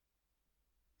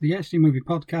The HD Movie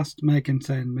Podcast may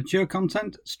contain mature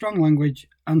content, strong language,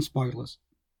 and spoilers.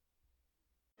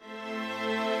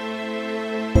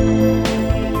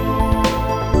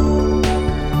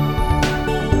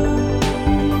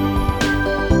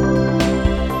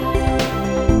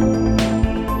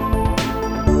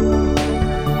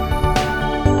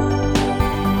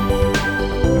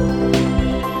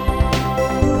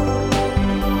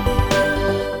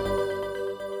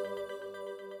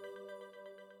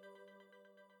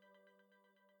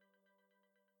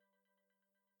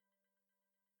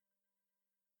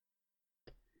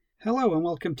 Hello and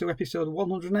welcome to episode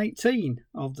 118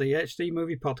 of the HD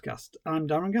Movie Podcast. I'm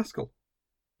Darren Gaskell.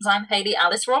 I'm Hayley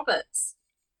Alice Roberts.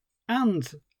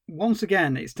 And once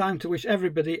again, it's time to wish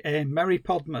everybody a Merry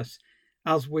Podmas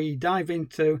as we dive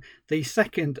into the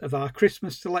second of our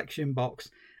Christmas selection box.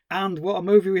 And what a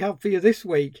movie we have for you this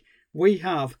week. We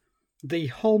have the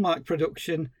Hallmark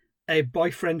production, A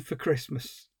Boyfriend for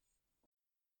Christmas.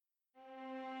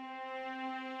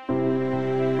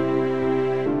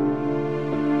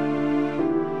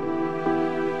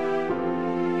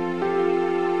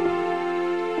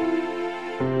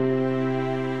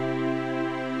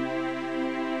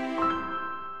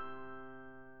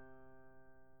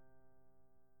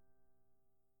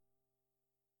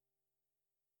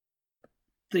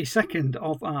 The second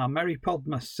of our Merry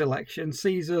Podmas selection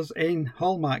sees us in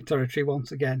Hallmark territory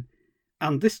once again.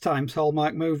 And this time's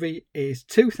Hallmark movie is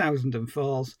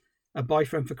 2004's A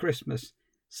Boyfriend for Christmas,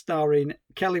 starring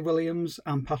Kelly Williams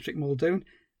and Patrick Muldoon,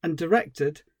 and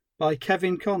directed by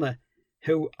Kevin Connor,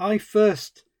 who I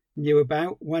first knew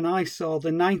about when I saw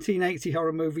the 1980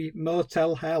 horror movie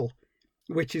Motel Hell,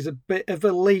 which is a bit of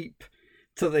a leap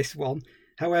to this one.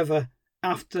 However,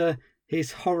 after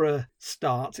his horror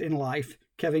start in life,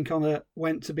 Kevin Connor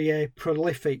went to be a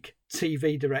prolific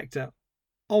TV director,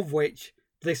 of which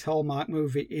this Hallmark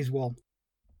movie is one.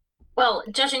 Well,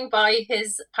 judging by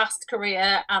his past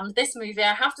career and this movie,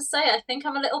 I have to say I think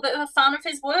I'm a little bit of a fan of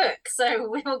his work, so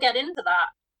we will get into that.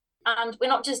 And we're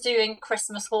not just doing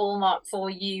Christmas Hallmark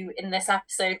for you in this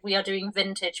episode, we are doing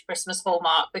vintage Christmas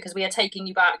Hallmark because we are taking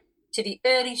you back to the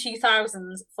early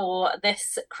 2000s for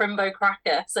this Crimbo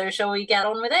cracker. So shall we get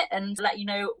on with it and let you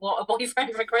know what A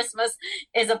Boyfriend for Christmas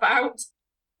is about?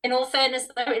 In all fairness,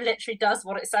 though, it literally does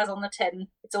what it says on the tin.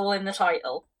 It's all in the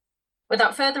title.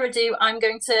 Without further ado, I'm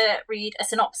going to read a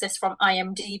synopsis from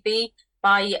IMDb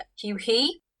by Hugh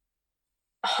He.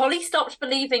 Holly stopped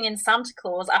believing in Santa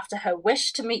Claus after her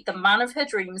wish to meet the man of her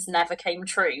dreams never came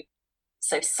true.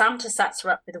 So Santa sets her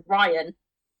up with Ryan,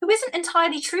 who isn't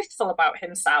entirely truthful about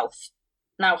himself.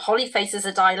 Now Holly faces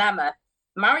a dilemma: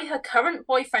 marry her current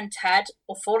boyfriend Ted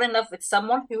or fall in love with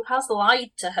someone who has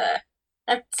lied to her.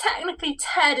 Now technically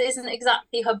Ted isn't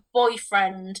exactly her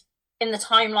boyfriend in the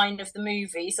timeline of the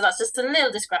movie, so that's just a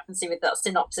little discrepancy with that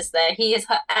synopsis there. He is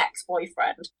her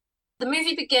ex-boyfriend. The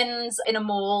movie begins in a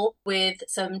mall with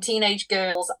some teenage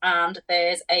girls, and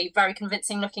there's a very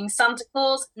convincing looking Santa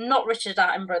Claus, not Richard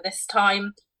Attenborough this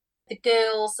time. The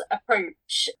girls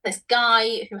approach this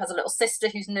guy who has a little sister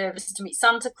who's nervous to meet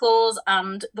Santa Claus,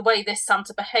 and the way this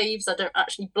Santa behaves, I don't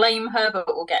actually blame her, but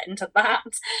we'll get into that.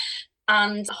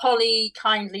 And Holly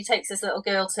kindly takes this little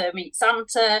girl to meet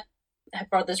Santa. Her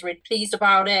brother's really pleased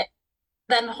about it.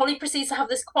 Then Holly proceeds to have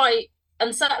this quite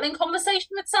unsettling conversation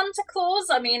with Santa Claus.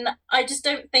 I mean, I just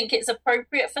don't think it's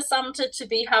appropriate for Santa to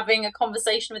be having a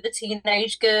conversation with a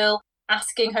teenage girl,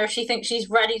 asking her if she thinks she's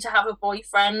ready to have a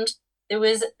boyfriend. There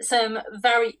was some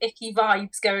very icky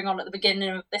vibes going on at the beginning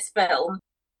of this film.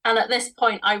 And at this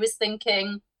point, I was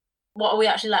thinking, what are we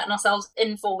actually letting ourselves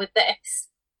in for with this?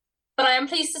 But I am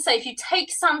pleased to say, if you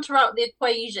take Santa out of the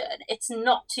equation, it's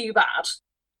not too bad.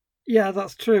 Yeah,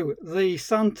 that's true. The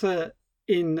Santa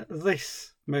in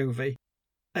this movie,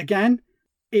 again,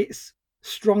 it's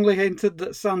strongly hinted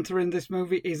that Santa in this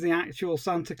movie is the actual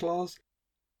Santa Claus.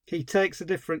 He takes a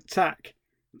different tack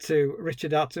to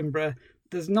Richard Attenborough.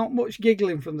 There's not much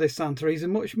giggling from this Santa. He's a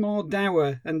much more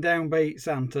dour and downbeat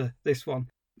Santa, this one,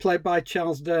 played by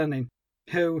Charles Durning,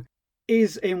 who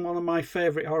is in one of my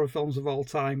favourite horror films of all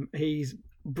time. He's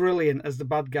brilliant as the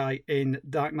bad guy in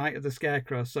Dark Knight of the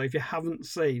Scarecrow. So if you haven't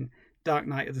seen Dark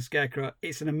Knight of the Scarecrow,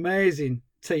 it's an amazing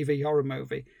TV horror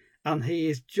movie. And he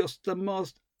is just the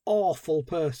most awful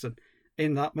person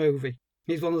in that movie.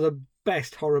 He's one of the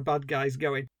best horror bad guys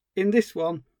going. In this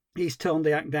one, he's toned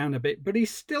the act down a bit, but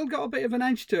he's still got a bit of an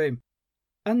edge to him.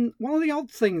 And one of the odd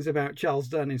things about Charles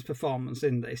Durning's performance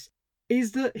in this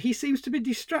is that he seems to be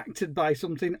distracted by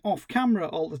something off camera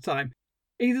all the time.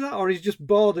 Either that or he's just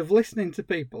bored of listening to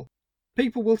people.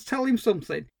 People will tell him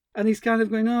something and he's kind of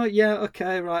going, oh yeah,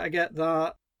 okay, right, I get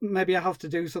that. maybe I have to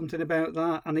do something about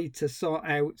that. I need to sort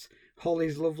out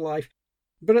Holly's love life.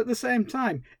 But at the same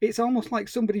time, it's almost like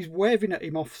somebody's waving at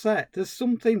him off set. There's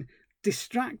something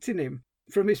distracting him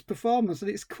from his performance, and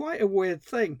it's quite a weird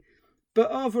thing. But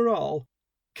overall,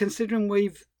 considering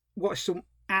we've watched some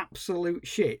absolute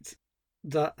shit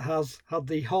that has had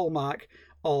the Hallmark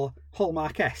or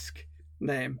Hallmark-esque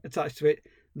name attached to it,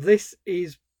 this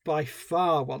is by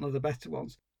far one of the better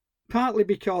ones. Partly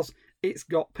because it's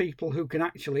got people who can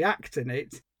actually act in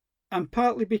it, and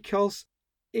partly because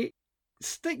it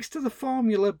sticks to the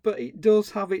formula, but it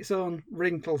does have its own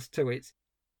wrinkles to it.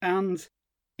 And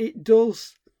it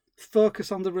does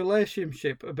focus on the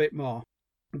relationship a bit more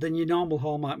than your normal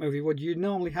Hallmark movie would. You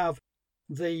normally have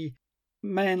the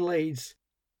main leads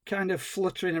kind of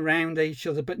fluttering around each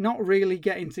other, but not really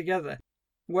getting together.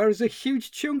 Whereas a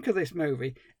huge chunk of this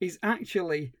movie is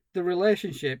actually the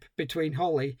relationship between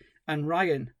Holly and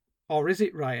Ryan. Or is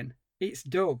it Ryan? It's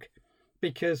Doug.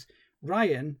 Because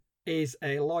Ryan is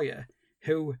a lawyer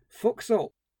who fucks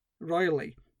up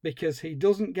royally because he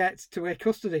doesn't get to a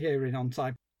custody hearing on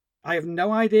time. I have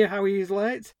no idea how he is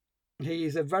late. He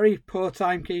is a very poor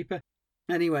timekeeper.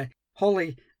 Anyway,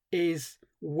 Holly is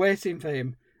waiting for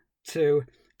him to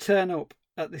turn up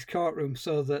at this courtroom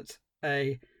so that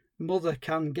a mother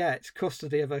can get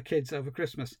custody of her kids over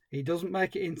Christmas. He doesn't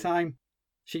make it in time.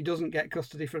 She doesn't get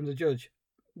custody from the judge.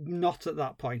 Not at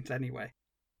that point, anyway.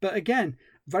 But again,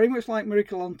 very much like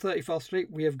Miracle on 34th Street,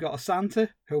 we have got a Santa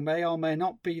who may or may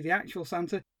not be the actual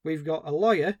Santa. We've got a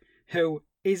lawyer who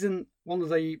isn't one of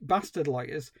the bastard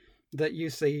lawyers that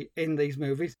you see in these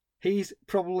movies. He's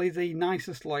probably the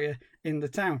nicest lawyer in the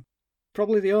town.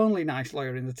 Probably the only nice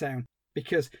lawyer in the town,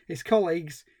 because his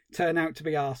colleagues turn out to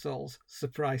be arseholes.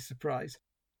 Surprise, surprise.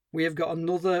 We have got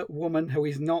another woman who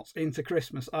is not into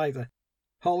Christmas either.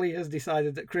 Holly has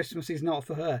decided that Christmas is not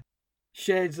for her.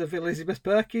 Shades of Elizabeth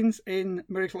Perkins in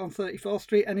Miracle on 34th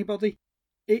Street, anybody?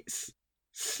 It's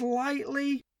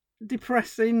slightly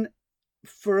depressing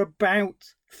for about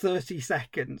 30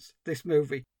 seconds, this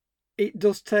movie. It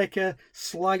does take a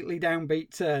slightly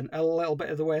downbeat turn a little bit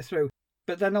of the way through.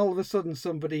 But then all of a sudden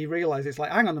somebody realises, it's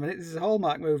like, hang on a minute, this is a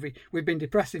Hallmark movie. We've been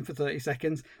depressing for 30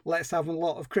 seconds. Let's have a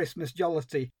lot of Christmas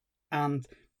jollity and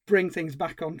bring things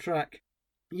back on track.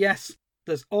 Yes,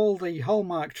 there's all the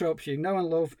Hallmark tropes you know and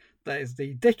love. There's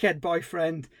the dickhead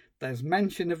boyfriend. There's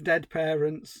mention of dead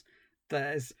parents.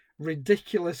 There's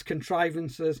ridiculous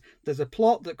contrivances. There's a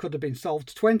plot that could have been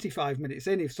solved 25 minutes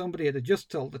in if somebody had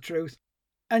just told the truth.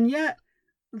 And yet,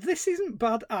 this isn't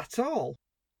bad at all.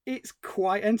 It's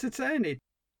quite entertaining.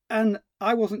 And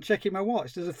I wasn't checking my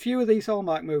watch. There's a few of these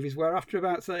Hallmark movies where after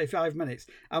about 35 minutes,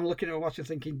 I'm looking at my watch and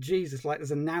thinking, Jesus, like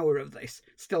there's an hour of this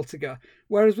still to go.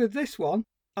 Whereas with this one,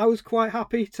 I was quite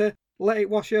happy to let it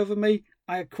wash over me.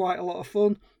 I had quite a lot of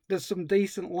fun. There's some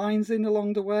decent lines in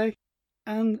along the way.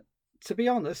 And to be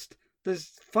honest,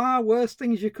 there's far worse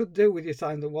things you could do with your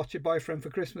time than watch your boyfriend for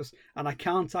Christmas. And I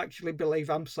can't actually believe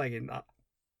I'm saying that.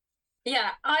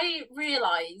 Yeah, I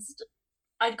realised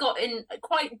I'd got in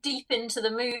quite deep into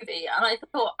the movie and I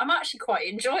thought, I'm actually quite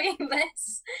enjoying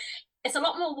this. It's a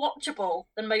lot more watchable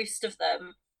than most of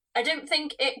them. I don't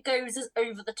think it goes as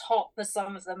over the top as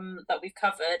some of them that we've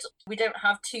covered. We don't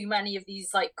have too many of these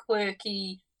like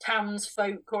quirky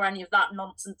townsfolk or any of that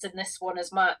nonsense in this one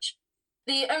as much.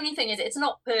 The only thing is it's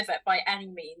not perfect by any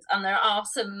means, and there are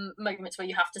some moments where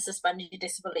you have to suspend your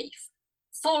disbelief.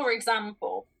 For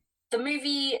example, the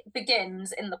movie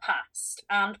begins in the past,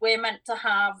 and we're meant to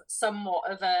have somewhat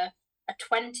of a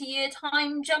 20-year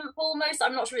time jump almost.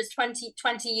 I'm not sure it's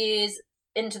 20 years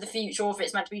into the future or if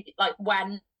it's meant to be like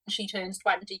when she turns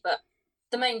 20, but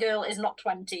the main girl is not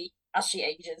 20 as she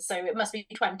ages, so it must be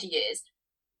 20 years.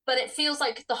 But it feels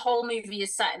like the whole movie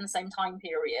is set in the same time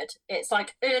period. It's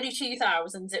like early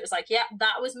 2000s. It was like, yeah,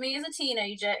 that was me as a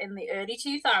teenager in the early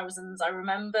 2000s. I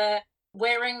remember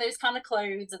wearing those kind of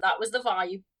clothes, and that was the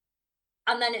vibe.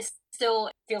 And then it still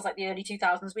feels like the early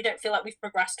 2000s. We don't feel like we've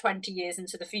progressed 20 years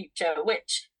into the future,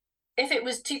 which if it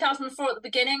was 2004 at the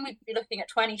beginning, we'd be looking at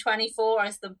 2024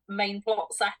 as the main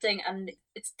plot setting, and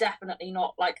it's definitely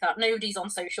not like that. Nobody's on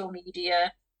social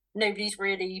media. Nobody's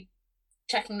really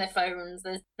checking their phones.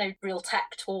 There's no real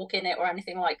tech talk in it or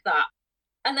anything like that.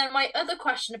 And then my other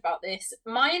question about this,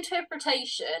 my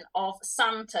interpretation of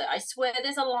Santa, I swear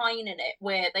there's a line in it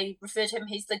where they refer to him,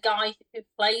 he's the guy who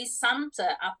plays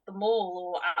Santa at the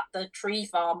mall or at the tree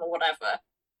farm or whatever.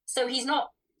 So he's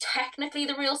not technically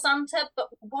the real Santa, but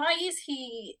why is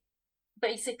he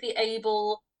basically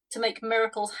able to make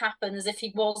miracles happen as if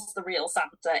he was the real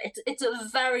Santa? It's a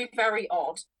very, very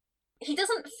odd. he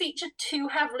doesn't feature too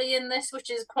heavily in this, which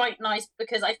is quite nice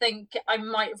because I think I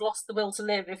might have lost the will to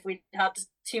live if we'd had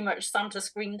too much Santa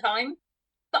screen time.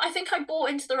 But I think I bought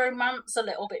into the romance a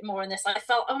little bit more in this. I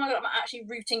felt, oh my God, I'm actually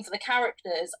rooting for the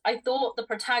characters. I thought the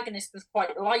protagonist was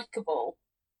quite likable.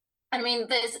 I mean,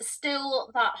 there's still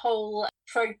that whole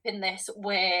trope in this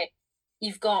where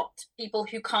you've got people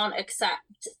who can't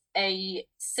accept a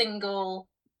single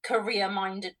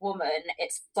career-minded woman.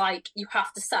 It's like you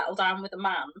have to settle down with a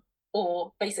man,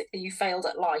 or basically you failed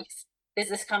at life. There's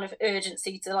this kind of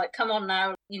urgency to like, come on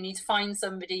now, you need to find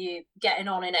somebody getting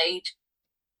on in age.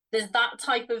 There's that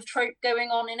type of trope going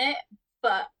on in it,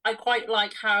 but I quite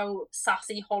like how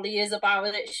sassy Holly is about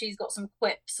it. She's got some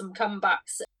quips, some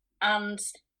comebacks, and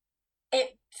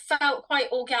it felt quite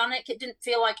organic. It didn't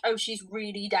feel like, oh, she's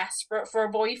really desperate for a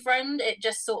boyfriend. It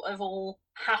just sort of all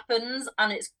happens,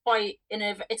 and it's quite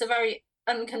it's a very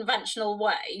unconventional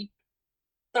way,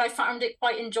 but I found it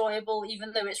quite enjoyable,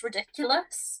 even though it's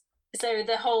ridiculous. So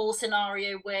the whole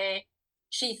scenario where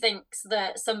she thinks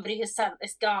that somebody has sent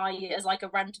this guy as like a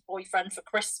rent-a-boyfriend for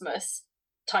Christmas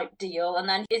type deal, and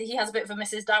then he has a bit of a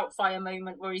Mrs. Doubtfire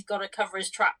moment where he's got to cover his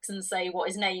tracks and say what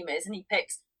his name is, and he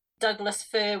picks Douglas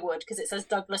Firwood because it says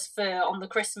Douglas Fir on the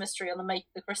Christmas tree, on the make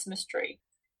of the Christmas tree.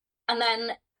 And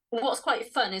then what's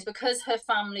quite fun is because her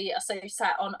family are so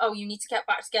set on, oh, you need to get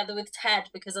back together with Ted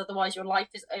because otherwise your life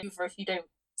is over if you don't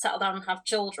settle down and have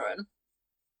children.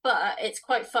 But it's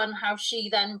quite fun how she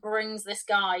then brings this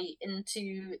guy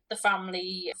into the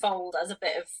family fold as a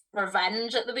bit of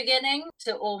revenge at the beginning,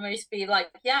 to almost be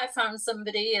like, yeah, I found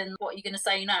somebody, and what are you going to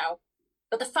say now?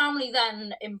 But the family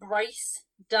then embrace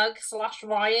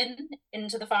Doug/Ryan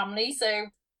into the family. So,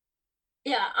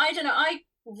 yeah, I don't know. I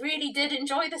really did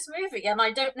enjoy this movie, and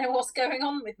I don't know what's going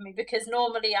on with me because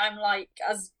normally I'm like,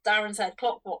 as Darren said,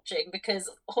 clock watching because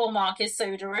Hallmark is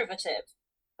so derivative.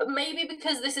 But maybe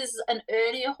because this is an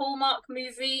earlier Hallmark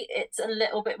movie, it's a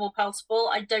little bit more palatable.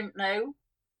 I don't know.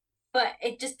 But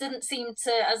it just didn't seem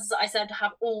to, as I said,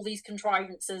 have all these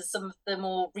contrivances some of the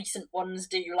more recent ones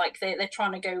do. Like they're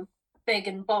trying to go big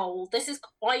and bold. This is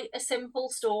quite a simple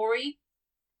story.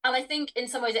 And I think in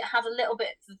some ways it had a little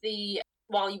bit of the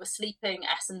while you were sleeping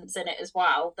essence in it as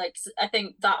well. Like I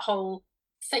think that whole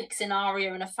fake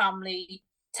scenario in a family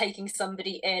taking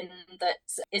somebody in that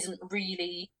isn't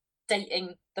really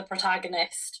dating the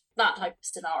protagonist, that type of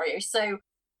scenario. So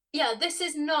yeah, this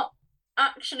is not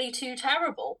actually too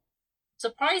terrible,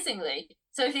 surprisingly.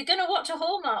 So if you're going to watch a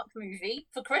Hallmark movie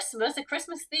for Christmas, a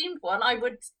Christmas themed one, I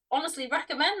would honestly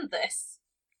recommend this.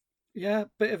 Yeah,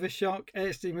 bit of a shock.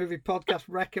 HD Movie Podcast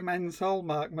recommends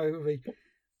Hallmark movie.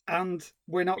 And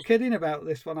we're not kidding about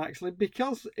this one, actually,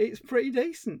 because it's pretty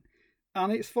decent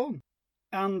and it's fun.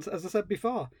 And as I said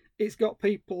before, it's got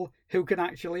people who can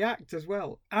actually act as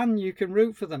well, and you can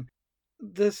root for them.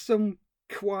 There's some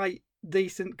quite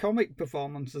decent comic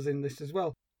performances in this as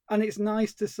well. And it's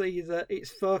nice to see that it's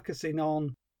focusing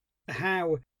on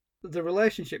how the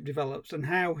relationship develops and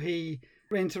how he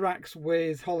interacts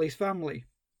with Holly's family,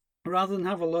 rather than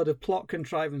have a load of plot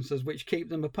contrivances which keep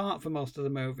them apart for most of the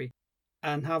movie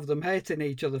and have them hating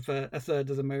each other for a third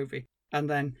of the movie, and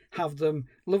then have them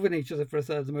loving each other for a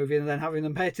third of the movie, and then having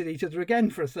them hating each other again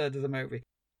for a third of the movie.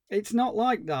 It's not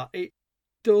like that. It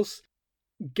does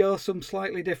go some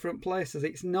slightly different places.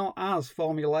 It's not as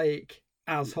formulaic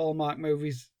as Hallmark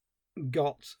movies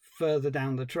got further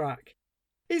down the track.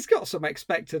 It's got some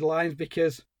expected lines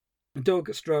because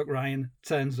Doug/Ryan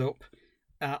turns up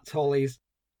at Holly's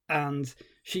and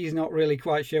she's not really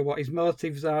quite sure what his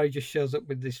motives are. He just shows up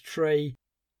with this tree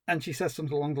and she says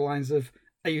something along the lines of,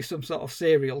 are you some sort of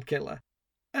serial killer?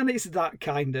 And it's that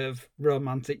kind of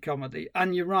romantic comedy.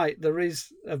 And you're right, there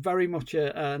is a very much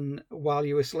an while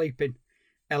you were sleeping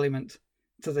element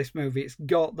to this movie. It's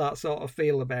got that sort of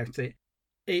feel about it.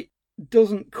 It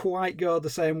doesn't quite go the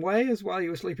same way as While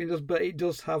You Were Sleeping does, but it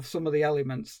does have some of the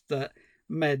elements that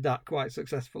made that quite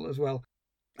successful as well.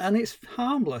 And it's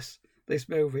harmless, this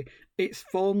movie. It's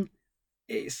fun,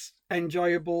 it's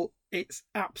enjoyable, it's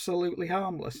absolutely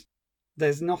harmless.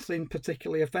 There's nothing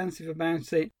particularly offensive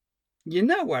about it. You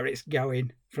know where it's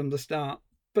going from the start,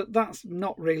 but that's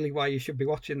not really why you should be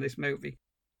watching this movie.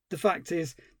 The fact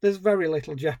is, there's very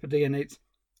little jeopardy in it.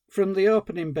 From the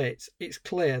opening bits, it's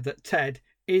clear that Ted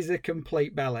is a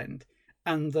complete bellend,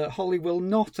 and that Holly will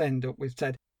not end up with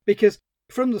Ted, because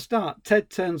from the start, Ted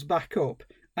turns back up,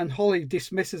 and Holly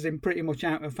dismisses him pretty much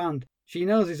out of hand. She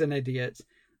knows he's an idiot.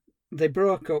 They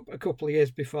broke up a couple of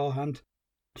years beforehand.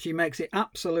 She makes it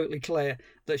absolutely clear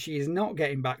that she is not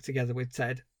getting back together with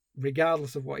Ted,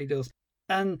 regardless of what he does.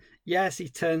 And yes, he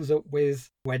turns up with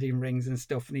wedding rings and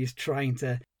stuff, and he's trying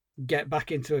to get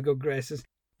back into her good graces.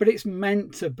 but it's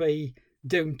meant to be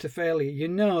doomed to failure. You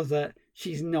know that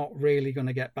she's not really going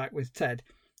to get back with Ted.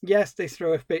 Yes, they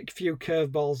throw a few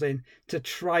curveballs in to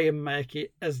try and make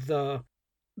it as though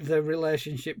the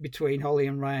relationship between Holly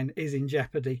and Ryan is in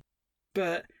jeopardy,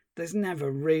 but there's never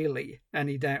really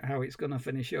any doubt how it's going to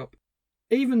finish up.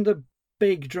 Even the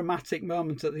big dramatic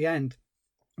moment at the end,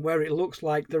 where it looks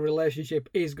like the relationship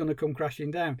is going to come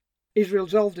crashing down, is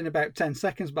resolved in about 10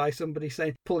 seconds by somebody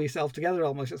saying, pull yourself together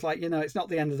almost. It's like, it's not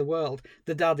the end of the world.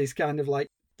 The dad is kind of like,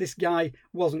 this guy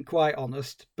wasn't quite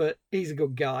honest, but he's a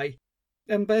good guy.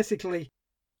 And basically,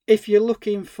 if you're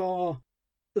looking for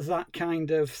that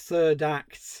kind of third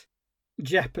act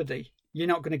jeopardy, you're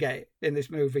not going to get it in this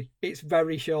movie. It's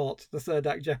very short, the third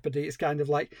act jeopardy. It's kind of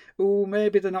like, oh,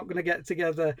 maybe they're not going to get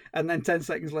together. And then 10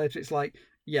 seconds later, it's like,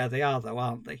 yeah, they are though,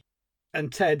 aren't they?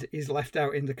 And Ted is left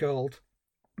out in the cold.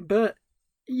 But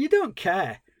you don't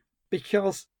care,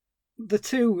 because the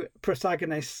two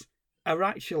protagonists are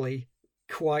actually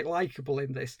quite likeable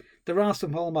in this. There are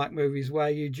some Hallmark movies where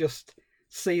you just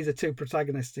see the two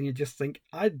protagonists and you just think,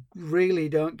 I really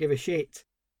don't give a shit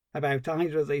about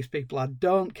either of these people. I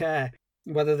don't care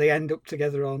whether they end up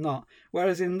together or not.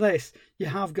 Whereas in this, you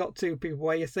have got two people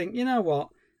where you think, you know what,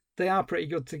 they are pretty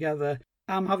good together.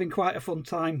 I'm having quite a fun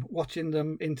time watching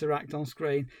them interact on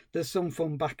screen. There's some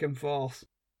fun back and forth.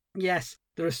 Yes,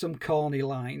 there are some corny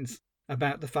lines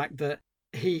about the fact that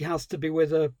he has to be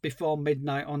with her before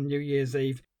midnight on New Year's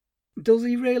Eve. Does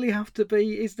he really have to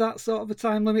be? Is that sort of a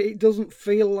time limit? It doesn't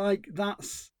feel like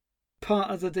that's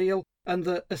part of the deal, and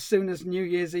that as soon as New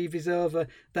Year's Eve is over,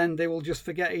 then they will just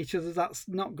forget each other. That's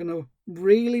not going to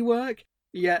really work.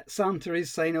 Yet Santa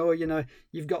is saying, oh,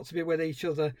 you've got to be with each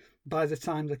other by the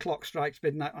time the clock strikes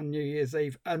midnight on New Year's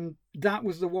Eve. And that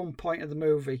was the one point of the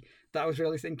movie that I was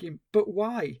really thinking, but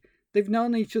why? They've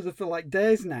known each other for like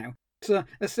days now. So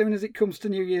as soon as it comes to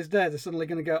New Year's Day, they're suddenly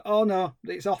going to go, oh no,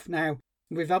 it's off now.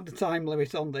 We've had the time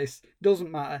limit on this.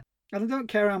 Doesn't matter. And I don't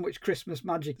care how much Christmas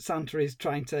magic Santa is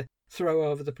trying to throw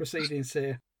over the proceedings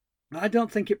here. I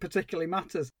don't think it particularly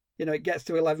matters. It gets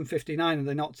to 11:59 and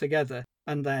they're not together.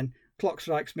 And then clock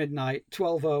strikes midnight,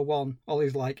 12:01.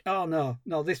 Ollie's like, oh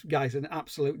no, this guy's an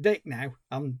absolute dick now.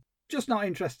 I'm just not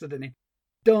interested in him.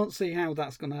 Don't see how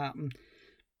that's going to happen.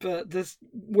 But there's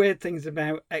weird things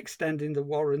about extending the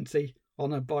warranty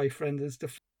on a boyfriend and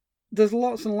stuff. There's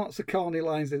lots and lots of corny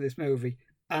lines in this movie.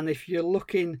 And if you're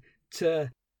looking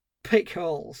to pick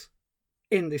holes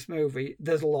in this movie,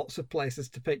 there's lots of places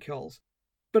to pick holes.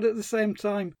 But at the same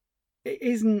time, it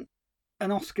isn't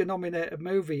an Oscar-nominated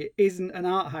movie. It isn't an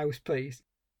art house piece.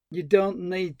 You don't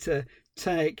need to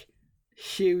take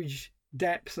huge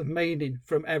depths of meaning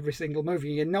from every single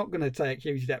movie. You're not going to take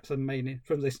huge depths of meaning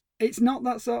from this. It's not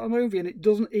that sort of movie, and it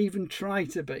doesn't even try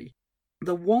to be.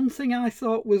 The one thing I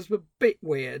thought was a bit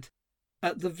weird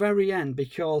at the very end,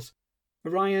 because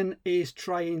Ryan is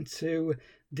trying to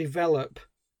develop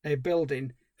a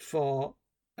building for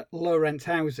low-rent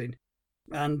housing,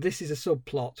 and this is a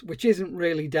subplot which isn't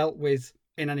really dealt with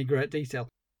in any great detail.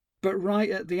 But right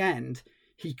at the end,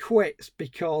 he quits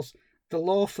because the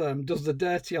law firm does the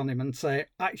dirty on him and say,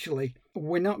 actually,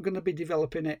 we're not going to be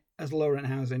developing it as low-rent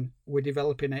housing, we're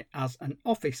developing it as an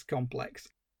office complex.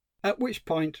 At which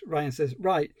point Ryan says,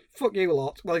 right, fuck you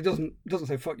lot. Well, he doesn't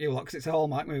say fuck you lot because it's a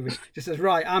Hallmark movie. He just says,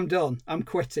 right, I'm done, I'm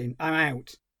quitting, I'm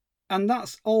out. And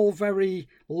that's all very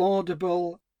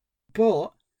laudable,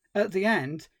 but at the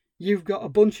end, you've got a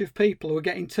bunch of people who are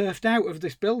getting turfed out of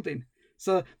this building.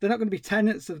 So they're not going to be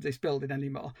tenants of this building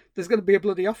anymore. There's going to be a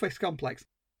bloody office complex.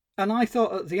 And I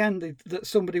thought at the end that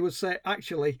somebody would say,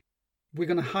 actually, we're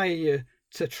going to hire you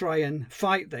to try and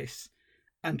fight this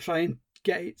and try and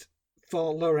get it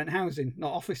for low-rent housing,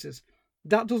 not offices.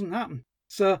 That doesn't happen.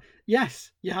 So,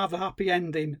 yes, you have a happy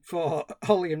ending for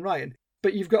Holly and Ryan,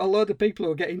 but you've got a load of people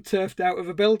who are getting turfed out of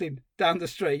a building down the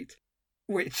street,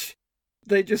 which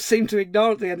they just seem to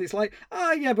ignore at the end. It's like,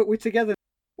 yeah, but we're together.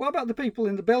 What about the people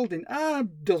in the building?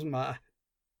 Doesn't matter.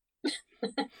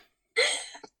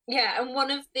 Yeah, and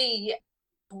one of the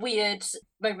weird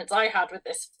moments I had with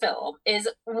this film is,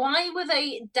 why were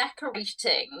they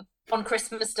decorating on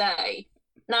Christmas Day?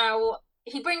 Now,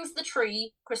 he brings the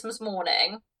tree Christmas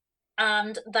morning,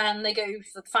 and then they go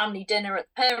for the family dinner at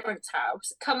the parents'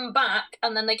 house, come back,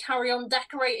 and then they carry on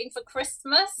decorating for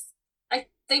Christmas. I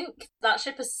think that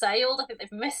ship has sailed. I think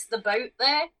they've missed the boat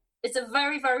there. It's a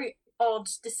very, very odd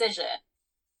decision.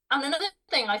 And another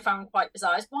thing I found quite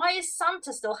bizarre is, why is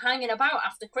Santa still hanging about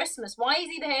after Christmas? Why is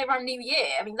he there around New Year?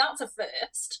 I mean, that's a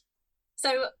first.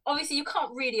 So obviously you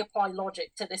can't really apply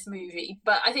logic to this movie,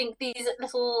 but I think these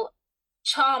little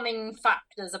charming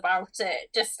factors about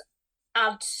it just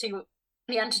add to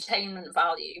the entertainment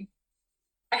value.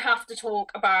 I have to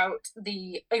talk about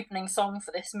the opening song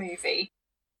for this movie.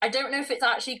 I don't know if it's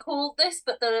actually called this,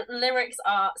 but the lyrics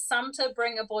are Santa,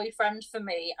 bring a boyfriend for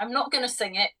me. I'm not going to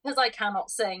sing it because I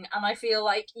cannot sing, and I feel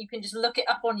like you can just look it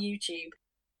up on YouTube.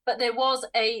 But there was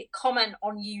a comment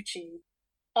on YouTube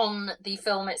on the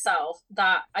film itself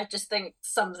that I just think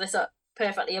sums this up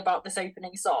perfectly about this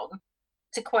opening song.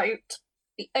 To quote,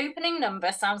 the opening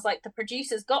number sounds like the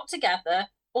producers got together,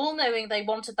 all knowing they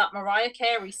wanted that Mariah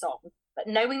Carey song, but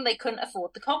knowing they couldn't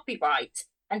afford the copyright,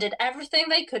 and did everything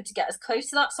they could to get as close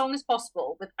to that song as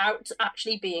possible without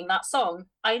actually being that song.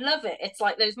 I love it. It's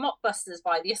like those Mockbusters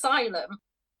by The Asylum.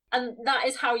 And that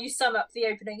is how you sum up the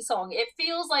opening song. It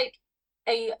feels like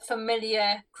a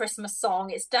familiar Christmas song.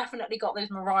 It's definitely got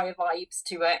those Mariah vibes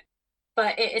to it,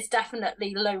 but it is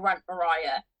definitely low rent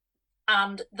Mariah.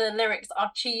 And the lyrics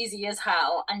are cheesy as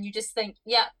hell. And you just think,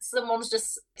 yeah, someone's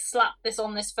just slapped this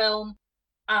on this film.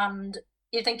 And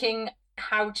you're thinking,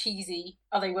 how cheesy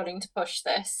are they willing to push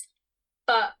this?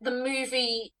 But the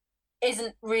movie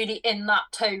isn't really in that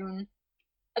tone,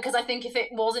 because I think if it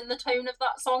was in the tone of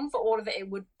that song for all of it, it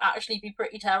would actually be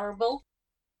pretty terrible.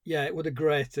 Yeah, it would have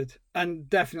grated. And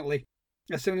definitely,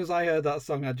 as soon as I heard that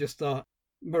song, I just thought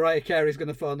Mariah Carey's going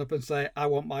to phone up and say, I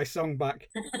want my song back.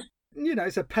 You know,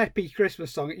 it's a peppy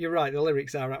Christmas song. You're right, the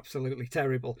lyrics are absolutely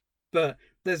terrible. But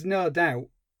there's no doubt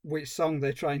which song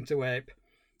they're trying to ape,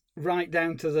 right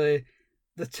down to the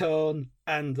tone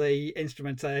and the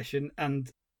instrumentation, and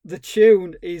the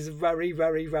tune is very,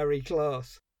 very, very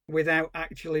close without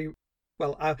actually,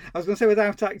 well, I was going to say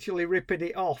without actually ripping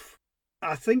it off.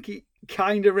 I think it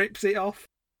kind of rips it off.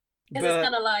 Because it's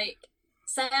kind of like,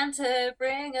 Santa,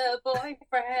 bring a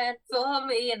boyfriend for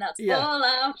me, and that's all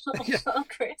out for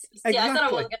Christmas. Exactly. Yeah, I said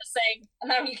I wasn't going to sing, and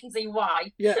now you can see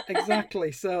why. Yeah,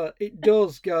 exactly. So it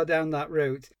does go down that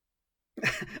route.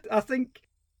 I think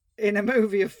in a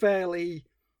movie of fairly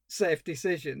safe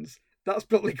decisions, that's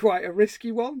probably quite a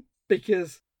risky one,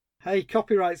 because, hey,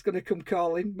 copyright's going to come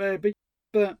calling, maybe.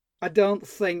 But I don't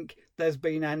think there's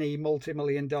been any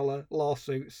multi-million-dollar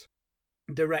lawsuits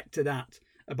directed at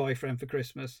A Boyfriend for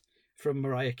Christmas from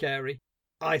Mariah Carey.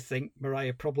 I think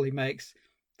Mariah probably makes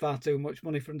far too much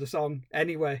money from the song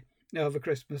anyway over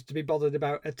Christmas to be bothered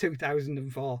about a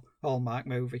 2004 Hallmark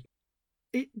movie.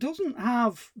 It doesn't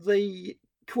have the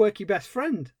quirky best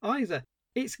friend either.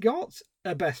 It's got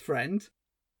a best friend,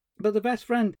 but the best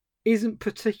friend isn't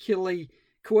particularly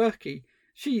quirky.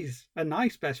 She's a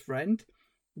nice best friend,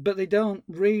 but they don't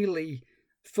really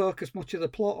focus much of the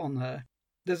plot on her.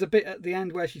 There's a bit at the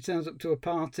end where she turns up to a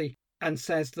party and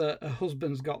says that her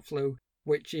husband's got flu,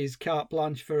 which is carte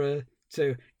blanche for her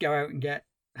to go out and get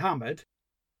hammered.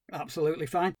 Absolutely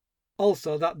fine.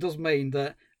 Also, that does mean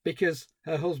that because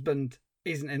her husband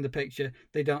isn't in the picture,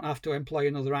 they don't have to employ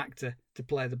another actor to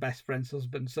play the best friend's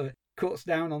husband, so it cuts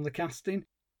down on the casting.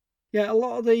 Yeah, a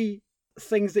lot of the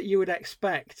things that you would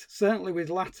expect, certainly with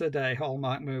latter day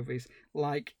Hallmark movies,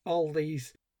 like all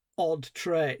these odd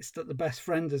traits that the best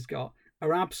friend has got,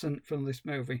 are absent from this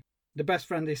movie. The best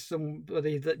friend is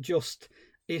somebody that just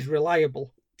is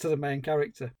reliable to the main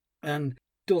character and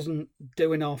doesn't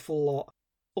do an awful lot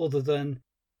other than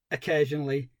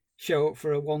occasionally show up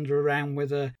for a wander around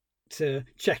with her to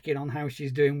check in on how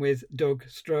she's doing with Doug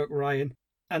 / Ryan.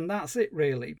 And that's it,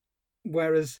 really.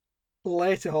 Whereas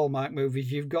later Hallmark movies,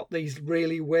 you've got these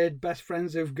really weird best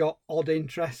friends who've got odd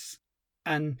interests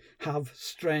and have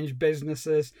strange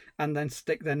businesses and then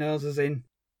stick their noses in.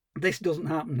 This doesn't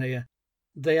happen here.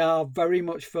 They are very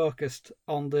much focused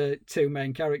on the two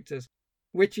main characters,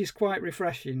 which is quite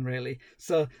refreshing, really.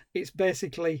 So it's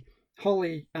basically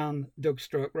Holly and Doug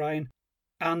 / Ryan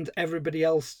and everybody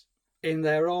else in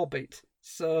their orbit.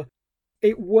 So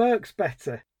it works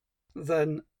better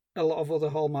than a lot of other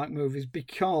Hallmark movies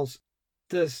because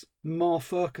there's more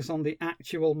focus on the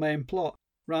actual main plot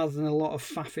rather than a lot of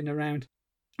faffing around.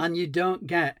 And you don't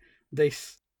get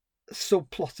this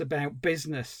subplot about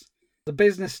business. The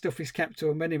business stuff is kept to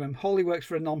a minimum. Holly works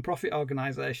for a non-profit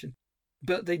organisation,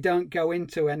 but they don't go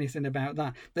into anything about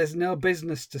that. There's no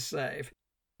business to save.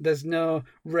 There's no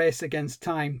race against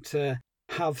time to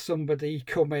have somebody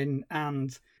come in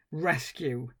and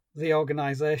rescue the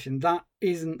organisation. That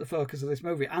isn't the focus of this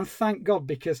movie. And thank God,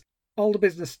 because all the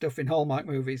business stuff in Hallmark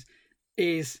movies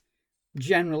is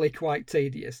generally quite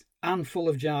tedious and full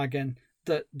of jargon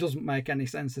that doesn't make any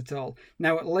sense at all.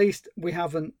 Now, at least we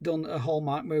haven't done a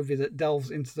Hallmark movie that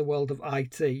delves into the world of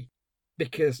IT,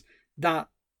 because that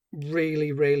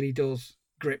really, really does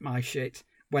grip my shit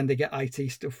when they get IT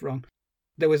stuff wrong.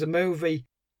 There was a movie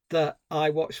that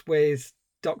I watched with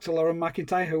Dr. Lauren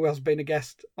McIntyre, who has been a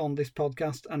guest on this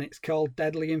podcast, and it's called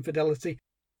Deadly Infidelity.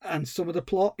 and some of the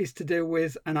plot is to do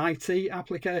with an IT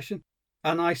application.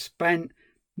 And I spent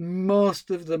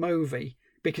most of the movie,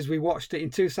 because we watched it in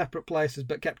two separate places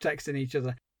but kept texting each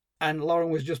other, and Lauren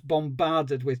was just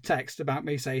bombarded with text about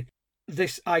me saying,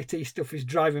 this IT stuff is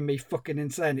driving me fucking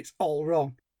insane, it's all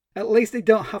wrong. At least they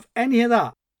don't have any of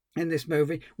that in this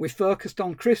movie. We focused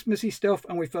on Christmassy stuff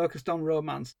and we focused on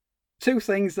romance. Two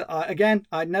things that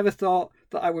I never thought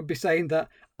that I would be saying, that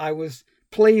I was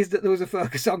pleased that there was a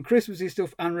focus on Christmassy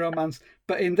stuff and romance,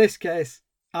 but in this case,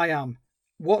 I am.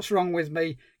 What's wrong with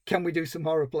me? Can we do some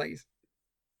horror, please?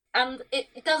 And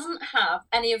it doesn't have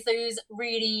any of those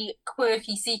really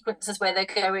quirky sequences where they're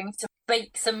going to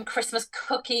bake some Christmas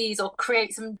cookies or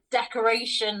create some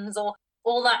decorations or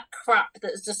all that crap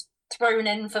that's just thrown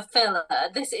in for filler.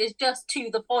 This is just to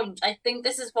the point. I think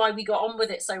this is why we got on with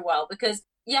it so well, because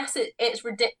yes, it's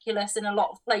ridiculous in a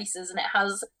lot of places and it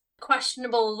has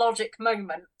questionable logic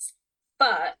moments,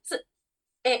 but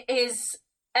it is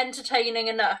entertaining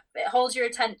enough. It holds your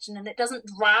attention and it doesn't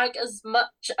drag as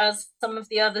much as some of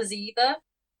the others either.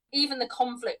 Even the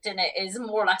conflict in it is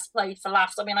more or less played for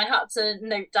laughs. I mean, I had to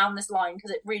note down this line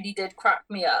because it really did crack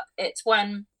me up. It's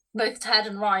when both Ted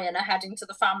and Ryan are heading to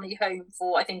the family home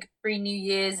for, I think, pre-New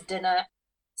Year's dinner,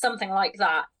 something like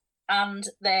that. And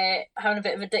they're having a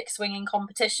bit of a dick swinging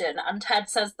competition. And Ted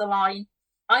says the line,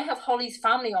 I have Holly's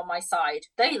family on my side.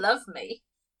 They love me.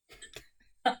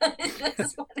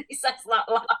 That's when he says that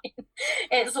line.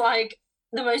 It's like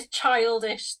the most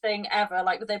childish thing ever.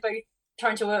 Like, they're both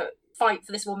trying to fight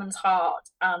for this woman's heart,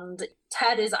 and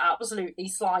Ted is absolutely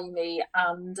slimy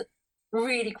and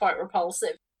really quite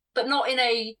repulsive, but not in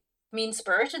a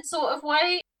mean-spirited sort of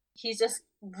way. He's just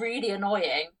really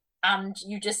annoying, and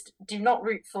you just do not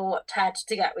root for Ted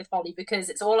to get with Holly because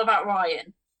it's all about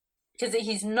Ryan, because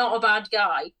he's not a bad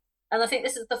guy. And I think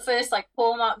this is the first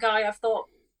Hallmark guy I've thought,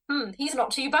 he's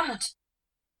not too bad.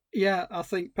 Yeah, I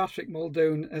think Patrick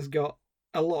Muldoon has got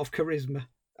a lot of charisma,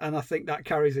 and I think that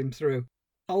carries him through.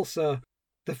 Also,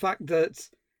 the fact that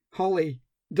Holly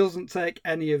doesn't take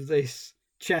any of this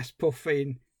chest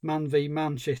puffing man v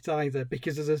man shit either,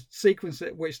 because there's a sequence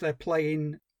at which they're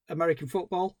playing American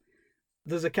football.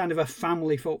 There's a kind of a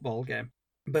family football game,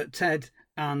 but Ted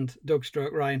and Doug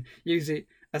Stroke Ryan use it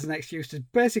as an excuse to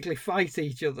basically fight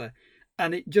each other.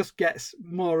 And it just gets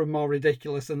more and more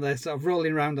ridiculous, and they're sort of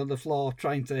rolling around on the floor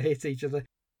trying to hit each other.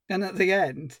 And at the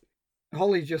end,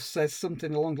 Holly just says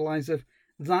something along the lines of,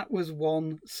 that was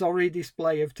one sorry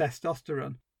display of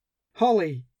testosterone.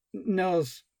 Holly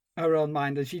knows her own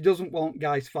mind, and she doesn't want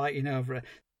guys fighting over her.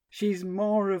 She's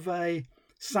more of a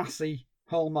sassy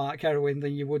Hallmark heroine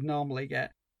than you would normally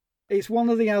get. It's one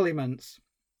of the elements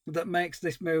that makes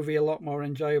this movie a lot more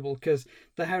enjoyable, because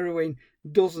the heroine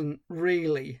doesn't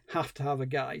really have to have a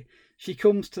guy. She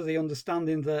comes to the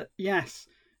understanding that, yes,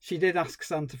 she did ask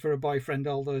Santa for a boyfriend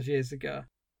all those years ago,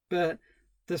 but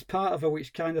there's part of her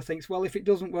which kind of thinks, well, if it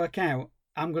doesn't work out,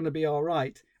 I'm going to be all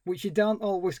right, which you don't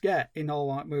always get in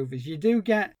Hallmark movies. You do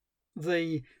get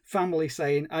the family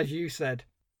saying, as you said,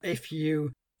 if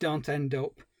you don't end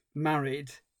up married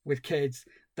with kids,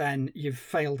 then you've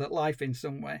failed at life in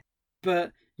some way.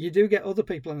 But you do get other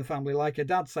people in the family, like a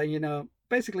dad, saying,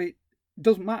 basically, it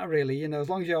doesn't matter really, as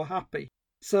long as you're happy.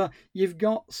 So you've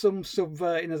got some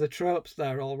subverting of the tropes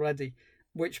there already,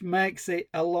 which makes it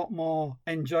a lot more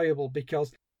enjoyable,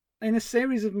 because in a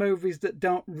series of movies that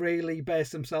don't really base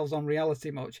themselves on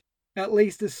reality much, at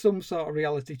least there's some sort of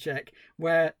reality check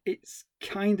where it's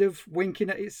kind of winking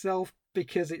at itself,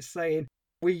 because it's saying,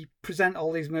 we present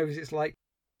all these movies, it's like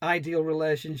ideal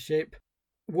relationship,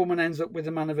 woman ends up with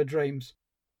the man of her dreams.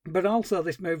 But also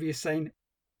this movie is saying,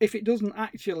 if it doesn't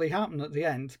actually happen at the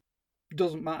end,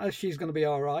 doesn't matter, she's going to be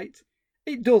all right.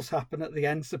 It does happen at the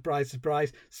end, surprise,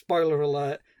 surprise, spoiler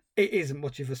alert. It isn't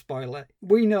much of a spoiler.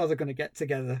 We know they're going to get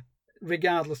together,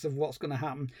 regardless of what's going to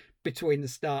happen between the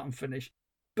start and finish.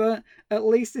 But at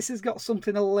least this has got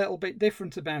something a little bit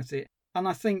different about it. And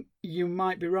I think you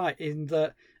might be right in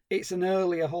that it's an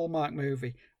earlier Hallmark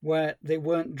movie where they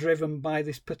weren't driven by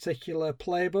this particular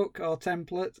playbook or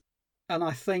template. And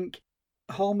I think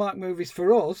Hallmark movies,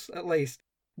 for us at least,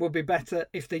 would be better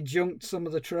if they junked some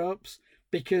of the tropes,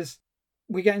 because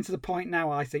we're getting to the point now,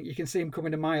 I think, you can see them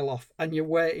coming a mile off and you're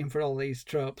waiting for all these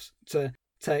tropes to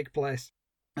take place.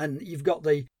 And you've got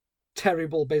the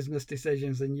terrible business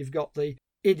decisions, and you've got the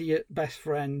idiot best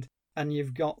friend, and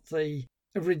you've got the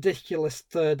ridiculous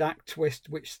third act twist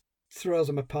which throws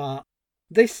them apart.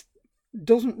 This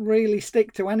doesn't really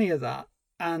stick to any of that,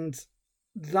 and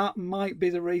that might be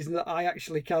the reason that I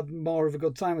actually had more of a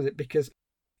good time with it, because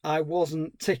I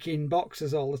wasn't ticking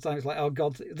boxes all the time. It's like, oh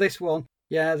God, this one,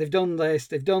 yeah, they've done this,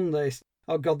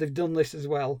 oh God, they've done this as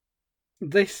well.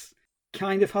 This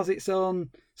kind of has its own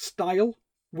style,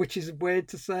 which is weird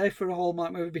to say for a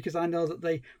Hallmark movie, because I know that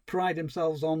they pride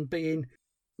themselves on being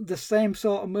the same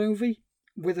sort of movie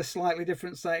with a slightly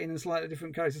different setting and slightly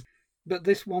different characters. But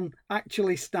this one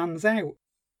actually stands out.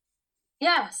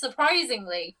 Yeah,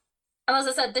 surprisingly. And as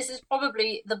I said, this is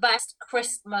probably the best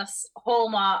Christmas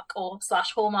Hallmark or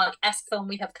slash Hallmark-esque film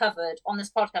we have covered on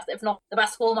this podcast, if not the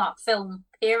best Hallmark film,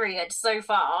 period, so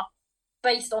far,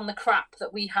 based on the crap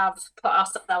that we have put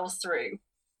ourselves through.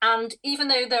 And even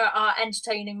though there are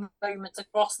entertaining moments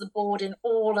across the board in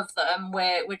all of them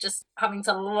where we're just having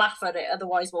to laugh at it,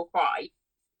 otherwise we'll cry,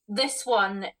 this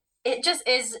one, it just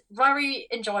is very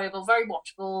enjoyable, very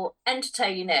watchable,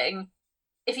 entertaining.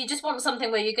 If you just want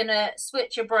something where you're going to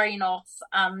switch your brain off,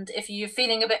 and if you're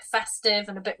feeling a bit festive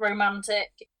and a bit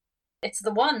romantic, it's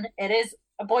the one. It is.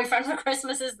 A Boyfriend for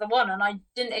Christmas is the one, and I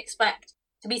didn't expect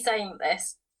to be saying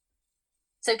this.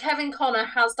 So Kevin Connor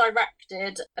has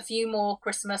directed a few more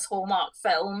Christmas Hallmark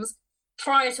films.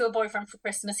 Prior to A Boyfriend for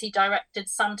Christmas, he directed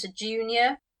Santa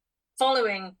Jr.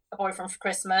 Following A Boyfriend for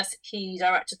Christmas, he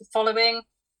directed the following: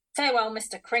 Farewell,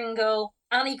 Mr. Kringle,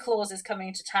 Annie Claus is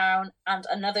Coming to Town, and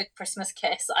Another Christmas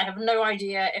Kiss. I have no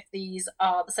idea if these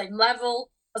are the same level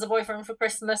as A Boyfriend for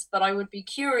Christmas, but I would be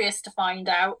curious to find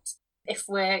out if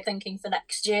we're thinking for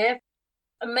next year.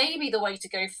 And maybe the way to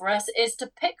go for us is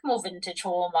to pick more vintage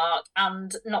Hallmark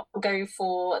and not go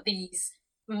for these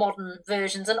modern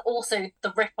versions, and also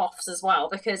the rip-offs as well,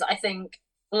 because I think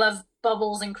Love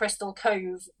Bubbles and Crystal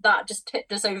Cove, that just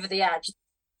tipped us over the edge.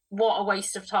 What a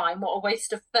waste of time, what a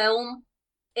waste of film.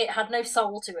 It had no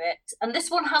soul to it. And this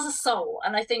one has a soul,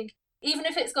 and I think even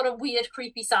if it's got a weird,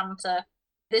 creepy Santa,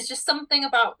 there's just something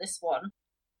about this one.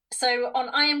 So on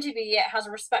IMDb, it has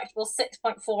a respectable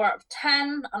 6.4 out of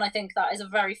 10, and I think that is a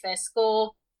very fair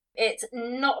score. It's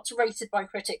not rated by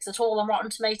critics at all on Rotten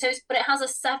Tomatoes, but it has a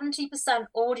 70%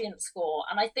 audience score,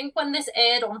 and I think when this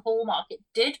aired on Hallmark, it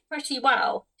did pretty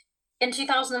well. In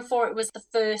 2004, it was the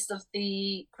first of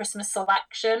the Christmas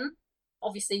selection.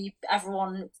 Obviously,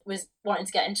 everyone was wanting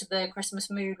to get into the Christmas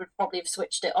mood, would probably have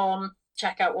switched it on,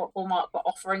 check out what Hallmark were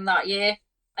offering that year.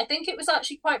 I think it was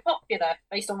actually quite popular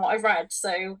based on what I've read,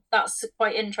 so that's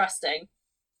quite interesting.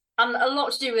 And a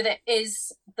lot to do with it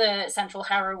is the central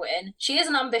heroine. She is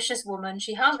an ambitious woman,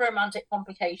 she has romantic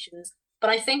complications, but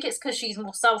I think it's because she's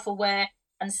more self-aware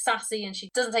and sassy, and she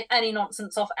doesn't take any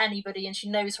nonsense off anybody, and she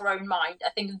knows her own mind.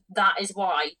 I think that is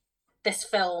why this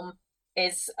film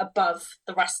is above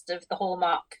the rest of the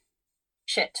Hallmark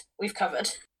shit we've covered.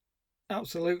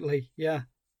 Absolutely, yeah.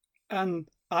 And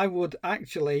I would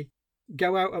actually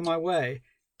go out of my way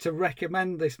to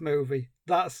recommend this movie.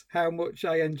 That's how much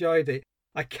I enjoyed it.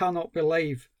 I cannot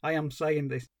believe I am saying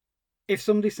this. If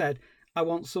somebody said, I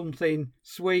want something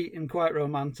sweet and quite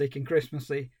romantic and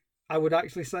Christmassy, I would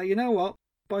actually say, you know what?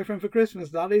 Boyfriend for Christmas,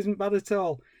 that isn't bad at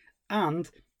all. And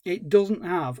it doesn't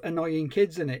have annoying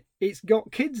kids in it. It's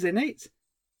got kids in it,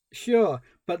 sure,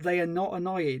 but they are not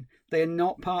annoying. They are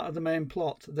not part of the main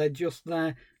plot. They're just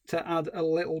there to add a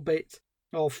little bit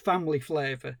of family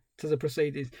flavour to the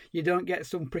proceedings. You don't get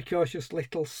some precocious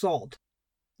little sod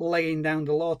laying down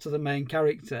the law to the main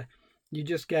character. You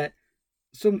just get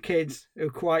some kids who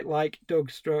quite like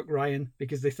Doug Stroke Ryan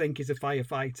because they think he's a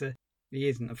firefighter. He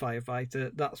isn't a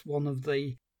firefighter. That's one of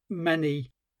the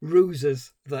many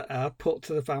ruses that are put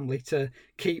to the family to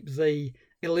keep the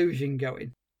illusion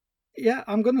going. Yeah,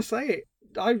 I'm going to say it.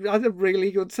 I had a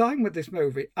really good time with this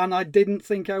movie, and I didn't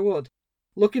think I would.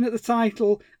 Looking at the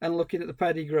title and looking at the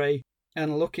pedigree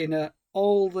and looking at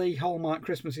all the Hallmark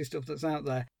Christmassy stuff that's out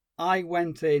there, I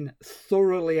went in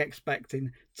thoroughly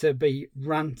expecting to be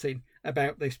ranting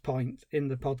about this point in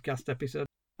the podcast episode,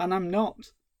 and I'm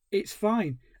not. It's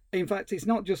fine. In fact, it's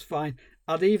not just fine.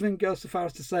 I'd even go so far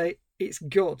as to say it's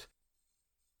good.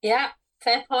 Yeah,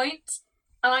 fair point.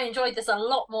 And I enjoyed this a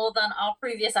lot more than our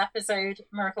previous episode,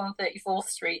 Miracle on 34th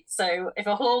Street. So if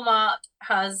a Hallmark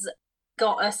has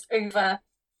got us over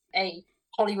a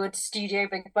Hollywood studio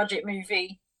big budget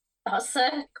movie, that's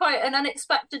quite an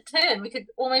unexpected turn. We could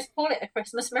almost call it a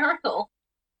Christmas miracle.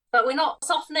 But we're not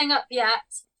softening up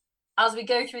yet. As we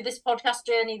go through this podcast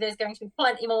journey, there's going to be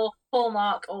plenty more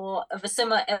Hallmark or of a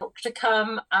similar ilk to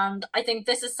come. And I think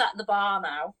this has set the bar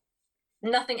now.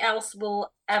 Nothing else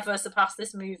will ever surpass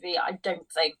this movie, I don't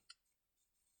think.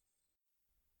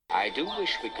 I do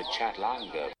wish we could chat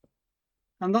longer.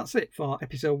 And that's it for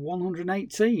episode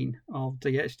 118 of the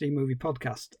HD Movie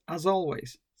Podcast. As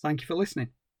always, thank you for listening.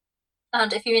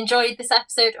 And if you enjoyed this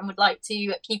episode and would like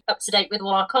to keep up to date with all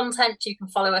our content, you can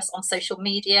follow us on social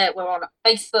media. We're on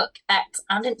Facebook, X,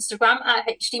 and Instagram at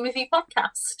HD Movie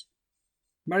Podcast.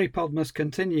 Merry Podmas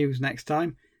continues next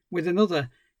time with another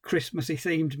Christmassy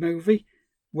themed movie.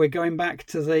 We're going back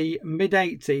to the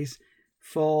mid-80s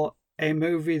for a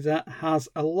movie that has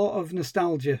a lot of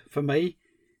nostalgia for me.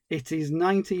 It is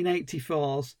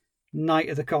 1984's Night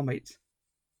of the Comet.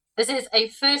 This is a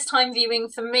first-time viewing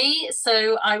for me,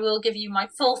 so I will give you my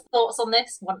full thoughts on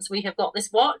this once we have got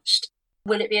this watched.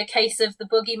 Will it be a case of the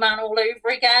boogeyman all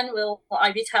over again? Will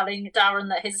I be telling Darren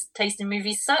that his taste in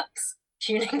movies sucks?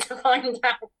 Tune in to find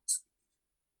out.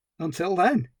 Until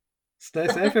then, stay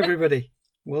safe, everybody.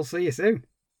 We'll see you soon.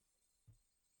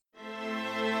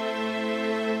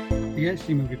 The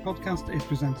HD Movie Podcast is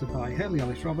presented by Hayley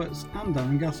Ellis Roberts and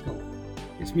Darren Gaskell.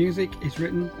 Its music is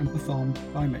written and performed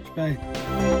by Mitch Bay.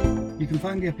 You can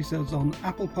find the episodes on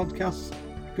Apple Podcasts,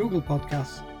 Google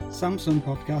Podcasts, Samsung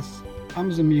Podcasts,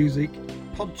 Amazon Music,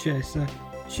 Podchaser,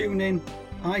 TuneIn,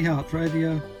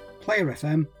 iHeartRadio, Player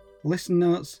FM, Listen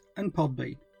Notes and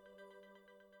Podbean.